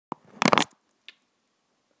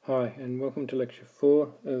Hi, and welcome to lecture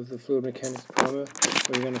 4 of the Fluid Mechanics Primer, where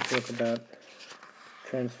we're going to talk about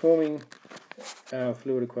transforming our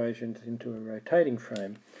fluid equations into a rotating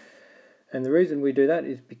frame. And the reason we do that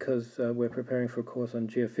is because we're preparing for a course on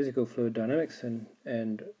geophysical fluid dynamics,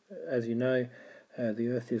 and as you know, the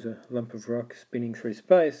Earth is a lump of rock spinning through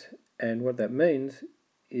space, and what that means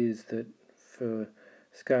is that for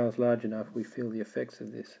scales large enough we feel the effects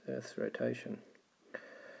of this Earth's rotation.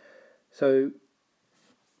 So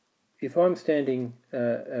if I'm standing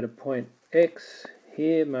at a point X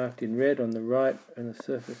here, marked in red on the right on the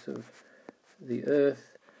surface of the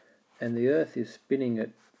Earth, and the Earth is spinning at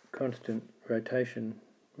constant rotation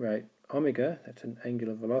rate omega, that's an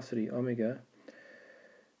angular velocity omega,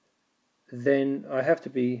 then I have to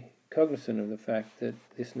be cognizant of the fact that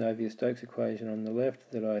this Navier-Stokes equation on the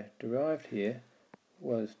left that I derived here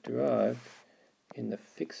was derived in the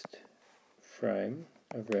fixed frame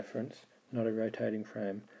of reference, not a rotating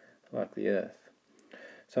frame like the Earth.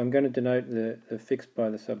 So I'm going to denote the fixed by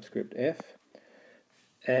the subscript f,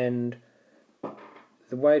 and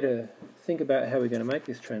the way to think about how we're going to make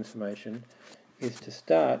this transformation is to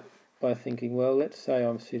start by thinking, well, let's say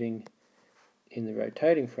I'm sitting in the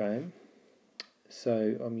rotating frame,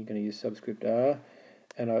 so I'm going to use subscript r,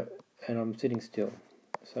 and I'm sitting still,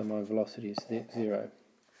 so my velocity is 0.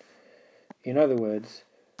 In other words,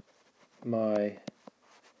 my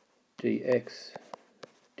dx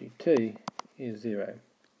dt is 0.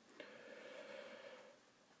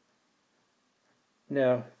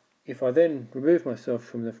 Now, if I then remove myself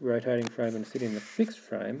from the rotating frame and sit in the fixed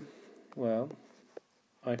frame, well,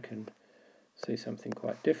 I can see something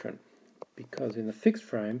quite different, because in the fixed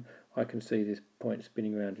frame I can see this point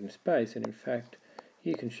spinning around in space, and in fact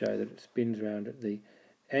you can show that it spins around at the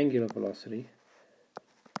angular velocity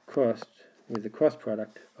crossed with the cross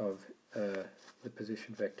product of the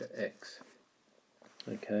position vector x.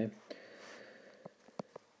 Okay,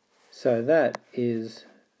 so that is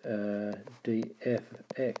df of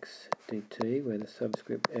x dt, where the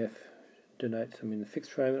subscript f denotes I'm in the fixed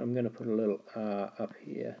frame. I'm going to put a little r up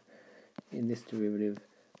here in this derivative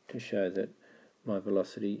to show that my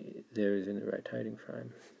velocity there is in the rotating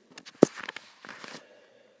frame.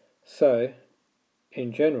 So,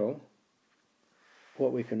 in general,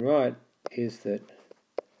 what we can write is that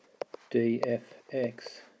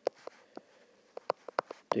dfx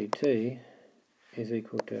dt is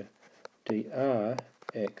equal to drx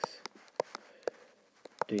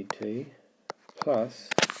dt plus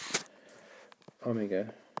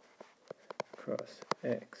omega cross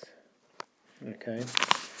x. Okay,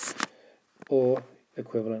 or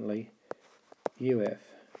equivalently, uf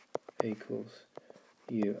equals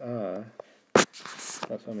ur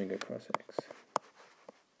plus omega cross x.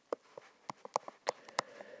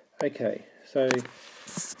 Okay, so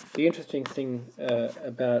the interesting thing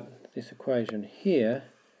about this equation here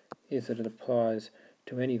is that it applies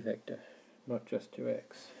to any vector, not just to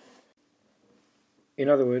x. In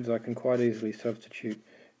other words, I can quite easily substitute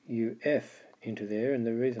uf into there, and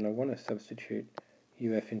the reason I want to substitute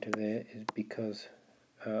uf into there is because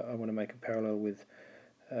I want to make a parallel with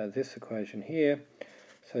this equation here.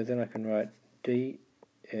 So then I can write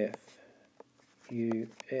df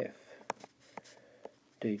uf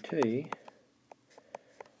dt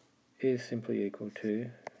is simply equal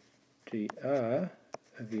to dr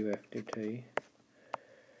of uf dt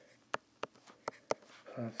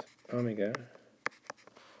plus omega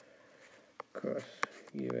cross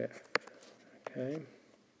uf. Okay,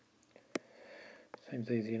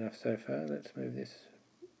 seems easy enough so far. Let's move this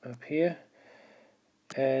up here,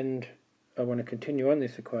 and I want to continue on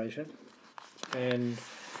this equation, and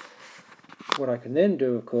what I can then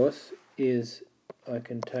do, of course, is I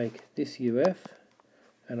can take this uf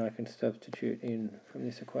and I can substitute in from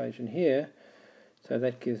this equation here, so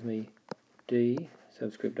that gives me d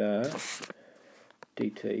subscript r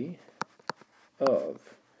dt of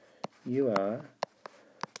ur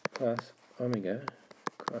plus omega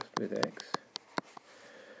crossed with x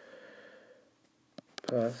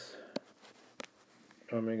plus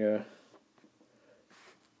omega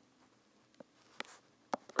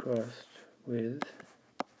crossed with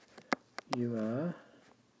ur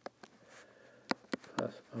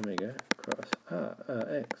plus omega cross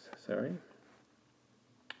x, sorry.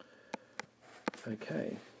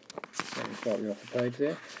 Okay, I'm slightly off the page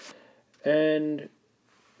there. And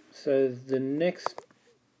so the next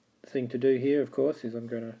thing to do here, of course, is I'm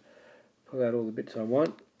going to pull out all the bits I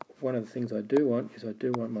want. One of the things I do want is I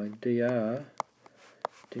do want my dr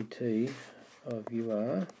dt of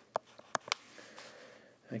ur.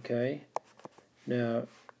 Okay, now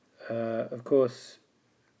of course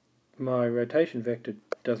my rotation vector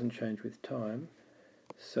doesn't change with time,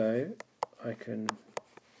 So I can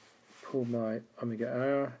pull my omega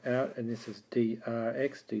r out, and this is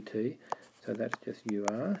drx dt, so that's just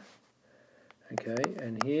ur. Okay,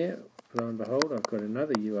 and here, lo and behold, I've got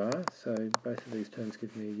another ur, so both of these terms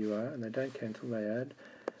give me a ur, and they don't cancel, they add.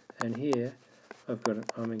 And here, I've got an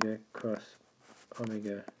omega crossed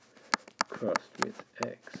with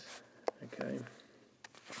x. Okay.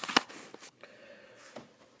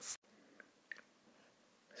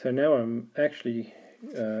 So now I'm actually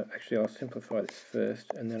I'll simplify this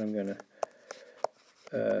first, and then I'm going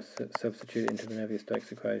to substitute it into the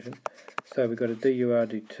Navier-Stokes equation. So we've got a dur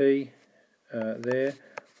dt there.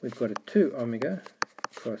 We've got a 2 omega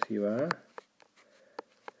cross ur.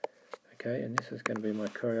 Okay, and this is going to be my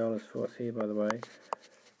Coriolis force here, by the way,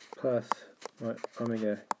 plus my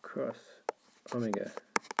omega cross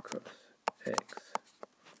x.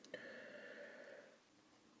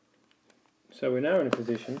 So we're now in a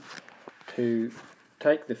position to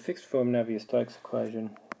take the fixed form Navier-Stokes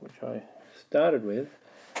equation, which I started with,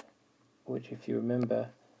 which, if you remember,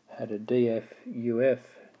 had a df uf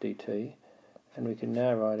dt, and we can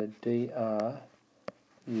now write a dr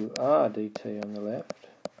ur dt on the left,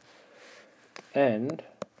 and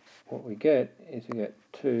what we get is we get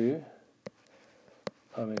 2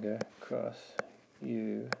 omega cross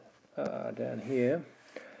ur down here,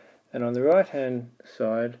 and on the right hand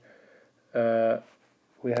side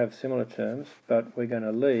we have similar terms, but we're going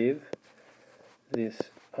to leave this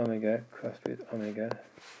omega crossed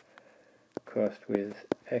with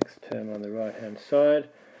x term on the right hand side,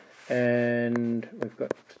 and we've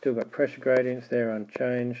still got pressure gradients there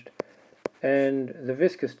unchanged, and the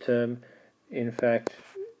viscous term, in fact,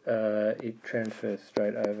 it transfers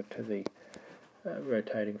straight over to the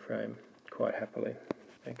rotating frame quite happily,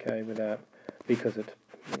 okay, because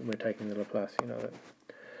we're taking the Laplacian of it.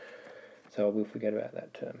 So we'll forget about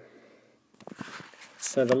that term.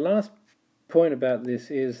 So the last point about this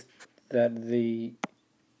is that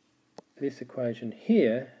this equation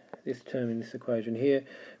here, this term in this equation here,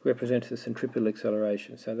 represents the centripetal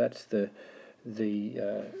acceleration. So that's the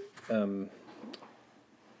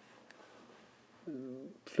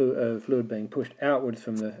fluid being pushed outwards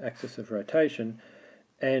from the axis of rotation.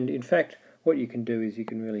 And in fact, what you can do is you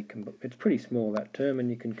can really it's pretty small, that term, and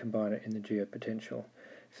you can combine it in the geopotential.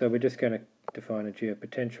 So we're just going to define a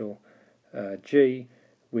geopotential G,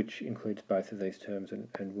 which includes both of these terms, and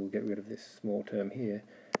we'll get rid of this small term here.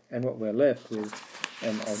 And what we're left with,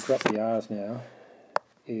 and I'll drop the r's now,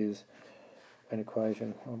 is an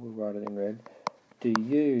equation, we'll write it in red, du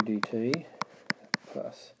dt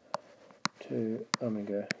plus 2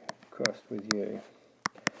 omega crossed with u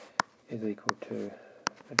is equal to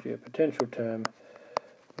a geopotential term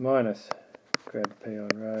minus grad p on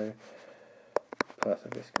rho plus a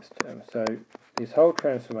viscous term. So this whole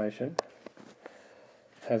transformation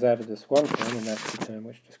has added this one term, and that's the term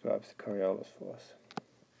which describes the Coriolis force.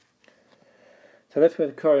 So that's where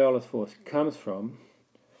the Coriolis force comes from.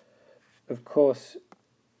 Of course,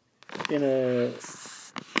 in an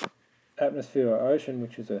atmosphere or ocean,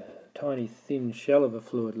 which is a tiny thin shell of a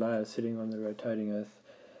fluid layer sitting on the rotating Earth,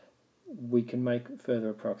 we can make further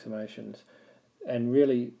approximations. And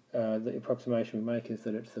really, the approximation we make is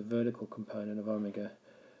that it's the vertical component of omega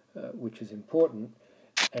which is important.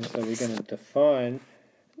 And so we're going to define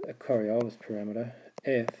a Coriolis parameter,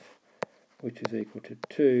 f, which is equal to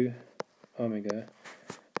 2 omega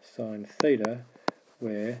sine theta,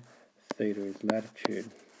 where theta is latitude.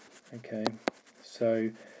 Okay, so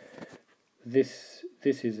this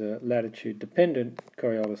is a latitude-dependent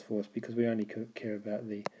Coriolis force because we only care about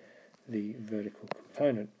the vertical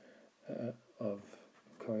component of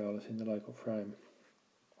Coriolis in the local frame.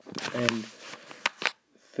 And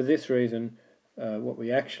for this reason, what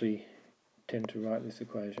we actually tend to write this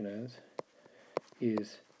equation as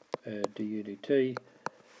is du dt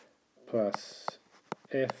plus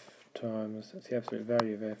f times, that's the absolute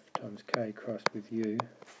value of f, times k crossed with u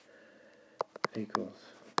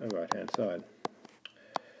equals the right hand side.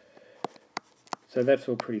 So that's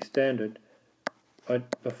all pretty standard.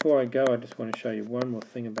 Before I go, I just want to show you one more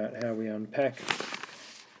thing about how we unpack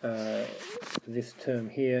this term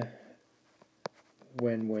here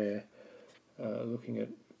when we're looking at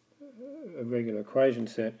a regular equation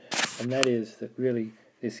set, and that is that really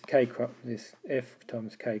this f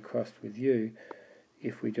times k crossed with u,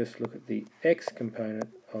 if we just look at the x component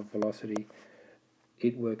of velocity,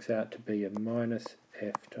 it works out to be a minus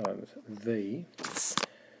f times v,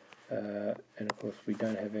 and of course we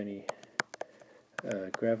don't have any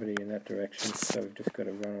gravity in that direction, so we've just got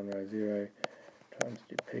to run on rho 0 times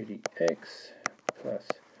dp dx plus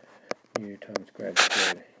mu times grad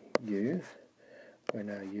squared u, we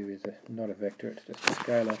know u is not a vector, it's just a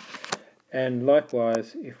scalar. And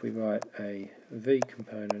likewise, if we write a v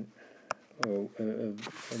component, or a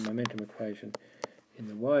momentum equation in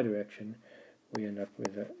the y direction, we end up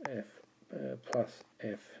with a plus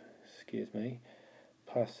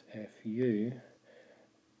fu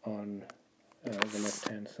on the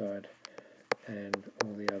left-hand side, and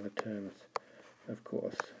all the other terms, of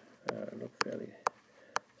course, look fairly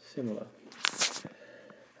similar.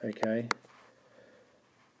 Okay,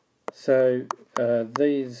 so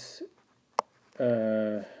this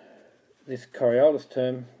Coriolis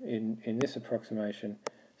term in this approximation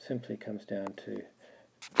simply comes down to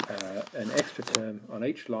an extra term on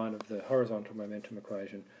each line of the horizontal momentum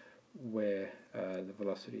equation where the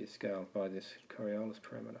velocity is scaled by this Coriolis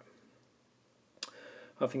parameter.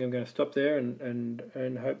 I think I'm going to stop there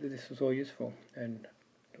and hope that this was all useful, and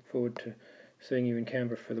look forward to seeing you in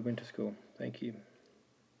Canberra for the winter school. Thank you.